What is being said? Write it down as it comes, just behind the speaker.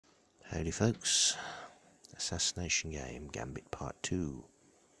Howdy folks, Assassination Game, Gambit Part 2.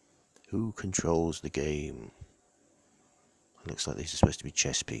 Who controls the game? It looks like these are supposed to be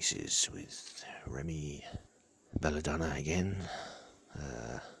chess pieces with Remy, Belladonna again.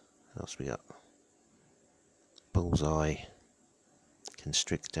 What else we got? Bullseye,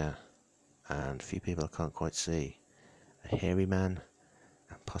 Constrictor, and a few people I can't quite see. A hairy man,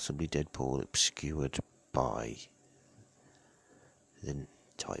 and possibly Deadpool obscured by the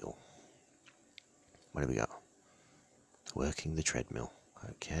title. What do we got? Working the treadmill.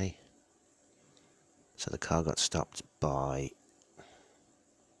 Okay. So the car got stopped by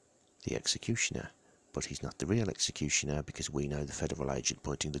the executioner, but he's not the real executioner because we know the federal agent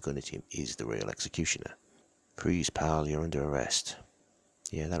pointing the gun at him is the real executioner. Freeze, pal, you're under arrest.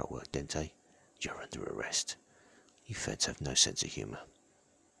 Yeah, that'll work, Dente. You're under arrest. You feds have no sense of humour.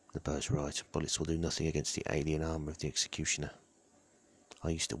 The bow's right. Bullets will do nothing against the alien armour of the executioner. I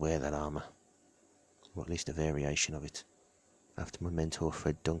used to wear that armour, or at least a variation of it. After my mentor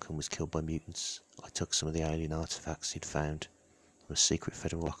Fred Duncan was killed by mutants, I took some of the alien artefacts he'd found from a secret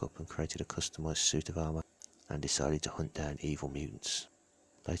federal lockup and created a customised suit of armour and decided to hunt down evil mutants.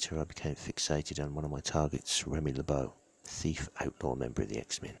 Later I became fixated on one of my targets, Remy LeBeau, thief outlaw member of the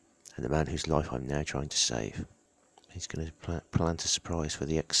X-Men, and the man whose life I'm now trying to save. He's going to plant a surprise for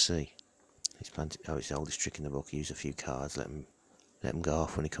the XC. He's planted, it's the oldest trick in the book, use a few cards, let him go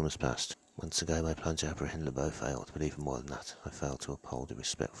off when he comes past. Months ago my plan to apprehend LeBeau failed, but even more than that, I failed to uphold the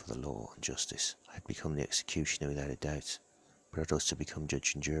respect for the law and justice. I had become the executioner without a doubt, but I'd also become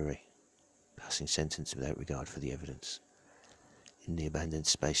judge and jury, passing sentence without regard for the evidence. In the abandoned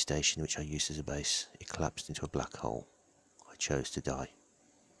space station which I used as a base, it collapsed into a black hole. I chose to die.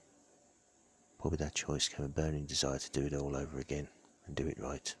 But with that choice came a burning desire to do it all over again, and do it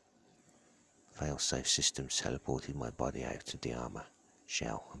right. Fail-safe systems teleported my body out of the armour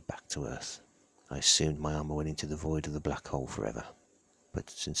shell and back to Earth. I assumed my armour went into the void of the black hole forever, but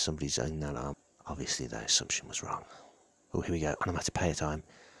since somebody's owned that armour, obviously that assumption was wrong. Oh, here we go, onomatopoeia time.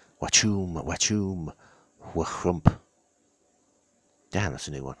 Wachoom, wachoom, wachrump. Damn, that's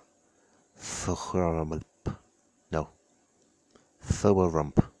a new one. Furrump. No.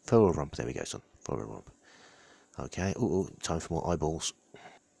 Furrump. Furrump, there we go, son. Furrump. Okay, ooh, time for more eyeballs.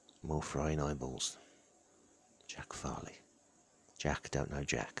 More frying eyeballs. Jack Farley. Jack don't know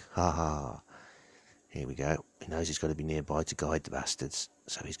Jack. Ha ha. Here we go. He knows he's got to be nearby to guide the bastards,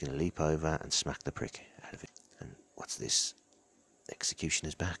 so he's going to leap over and smack the prick out of it. And what's this?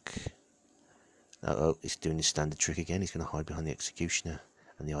 Executioner's back. Oh, he's doing his standard trick again. He's going to hide behind the executioner,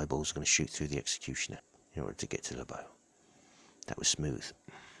 and the eyeballs are going to shoot through the executioner in order to get to LeBeau. That was smooth.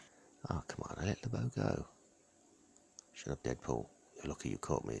 Oh, come on, I let LeBeau go. Shut up, Deadpool. You're lucky you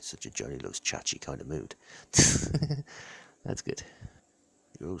caught me. It's such a Johnny Loves Chachi kind of mood. That's good.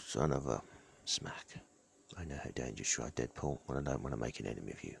 You son of a smack. I know how dangerous you are, Deadpool, when I don't want to make an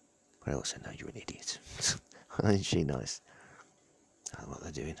enemy of you. But I also know you're an idiot. Isn't she nice? I don't know what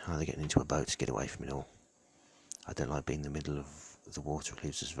they're doing. Oh, they're getting into a boat to get away from it all. I don't like being in the middle of the water. It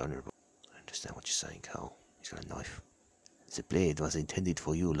leaves us vulnerable. I understand what you're saying, Carl. He's got a knife. The blade was intended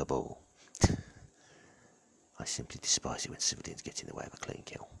for you, LeBeau. I simply despise it when civilians get in the way of a clean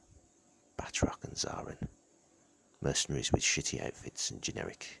kill. Batroc and Zarin. Mercenaries with shitty outfits and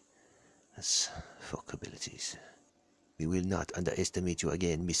generic as fuck abilities. We will not underestimate you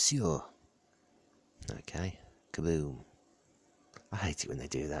again, monsieur. Okay, kaboom. I hate it when they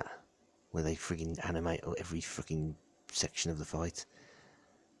do that. Where they frigging animate every frigging section of the fight.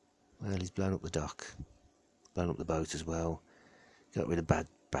 Well, he's blown up the dock. Blown up the boat as well. Got rid of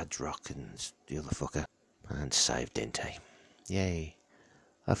Badrock and the other fucker. And saved Dente. Yay.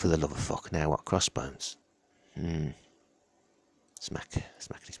 Oh, for the love of fuck, now what? Crossbones. Smack,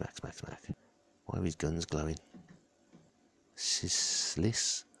 smackety smack, smack, smack. Why are his guns glowing?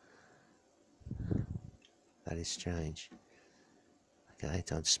 Sislis? That is strange. Okay,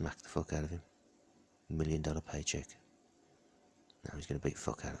 time to smack the fuck out of him. $1 million paycheck. Now he's going to beat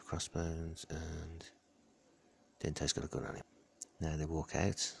fuck out of Crossbones, and Dente's got a gun on him. Now they walk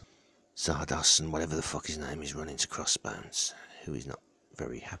out. Zardos and whatever the fuck his name is running to Crossbones, who is not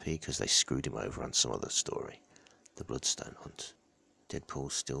very happy because they screwed him over on some other story. The Bloodstone Hunt.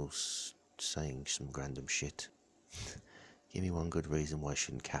 Deadpool's still saying some random shit. Give me one good reason why I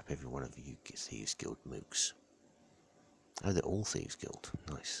shouldn't cap every one of you Thieves Guild mooks. Oh, they're all Thieves Guild.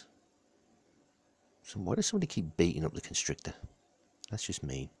 Nice. So why does somebody keep beating up the Constrictor? That's just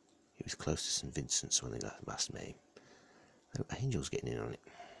mean. He was close to St. Vincent's when they last met him. Oh, Angel's getting in on it.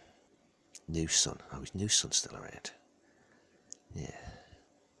 New Son. Oh, is New Son still around? Yeah.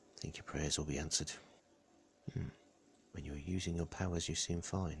 Think your prayers will be answered. When you were using your powers, you seemed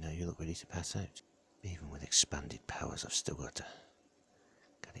fine. Now you look ready to pass out. Even with expanded powers, I've still got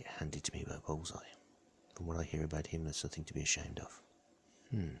it handed to me by Bullseye. From what I hear about him, there's something to be ashamed of.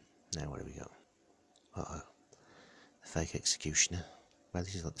 Now where do we go? Uh-oh. The fake executioner. Well,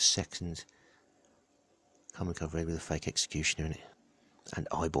 this is like the second comic I've read with a fake executioner in it. And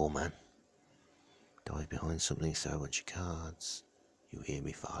Eyeball Man. Dive behind something, throw a bunch of cards. You hear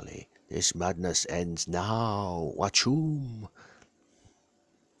me, Farley? This madness ends now. Wachoom!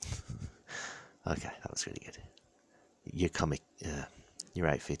 Okay, that was really good. Your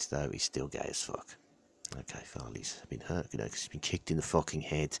outfit though is still gay as fuck. Okay, Farley's been hurt, because he's been kicked in the fucking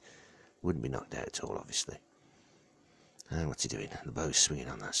head. Wouldn't be knocked out at all, obviously. And what's he doing? The bow's swinging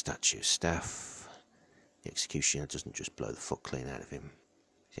on that statue's staff. The executioner doesn't just blow the fuck clean out of him.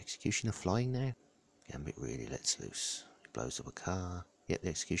 Is the executioner flying now? Gambit really lets loose. He blows up a car. Yet the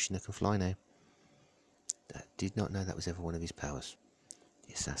executioner can fly now. I did not know that was ever one of his powers.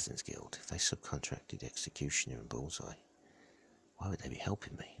 The Assassin's Guild, if they subcontracted Executioner and Bullseye, why would they be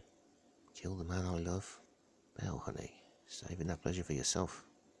helping me? Kill the man I love? Belle, honey, saving that pleasure for yourself.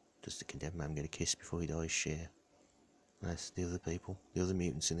 Does the condemned man get a kiss before he dies? Share. That's the other people, the other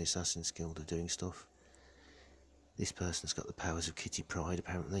mutants in the Assassin's Guild are doing stuff. This person's got the powers of Kitty Pryde,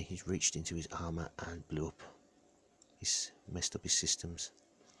 apparently. He's reached into his armour and blew up. He's messed up his systems.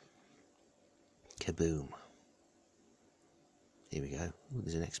 Kaboom. Here we go. Ooh,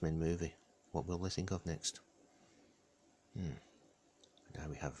 there's an X-Men movie. What will they think of next? Now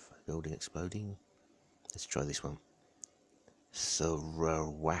we have a building exploding. Let's try this one.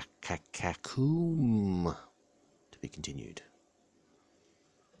 Sarawakakakoom. To be continued.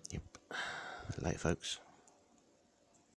 Yep. Later, folks.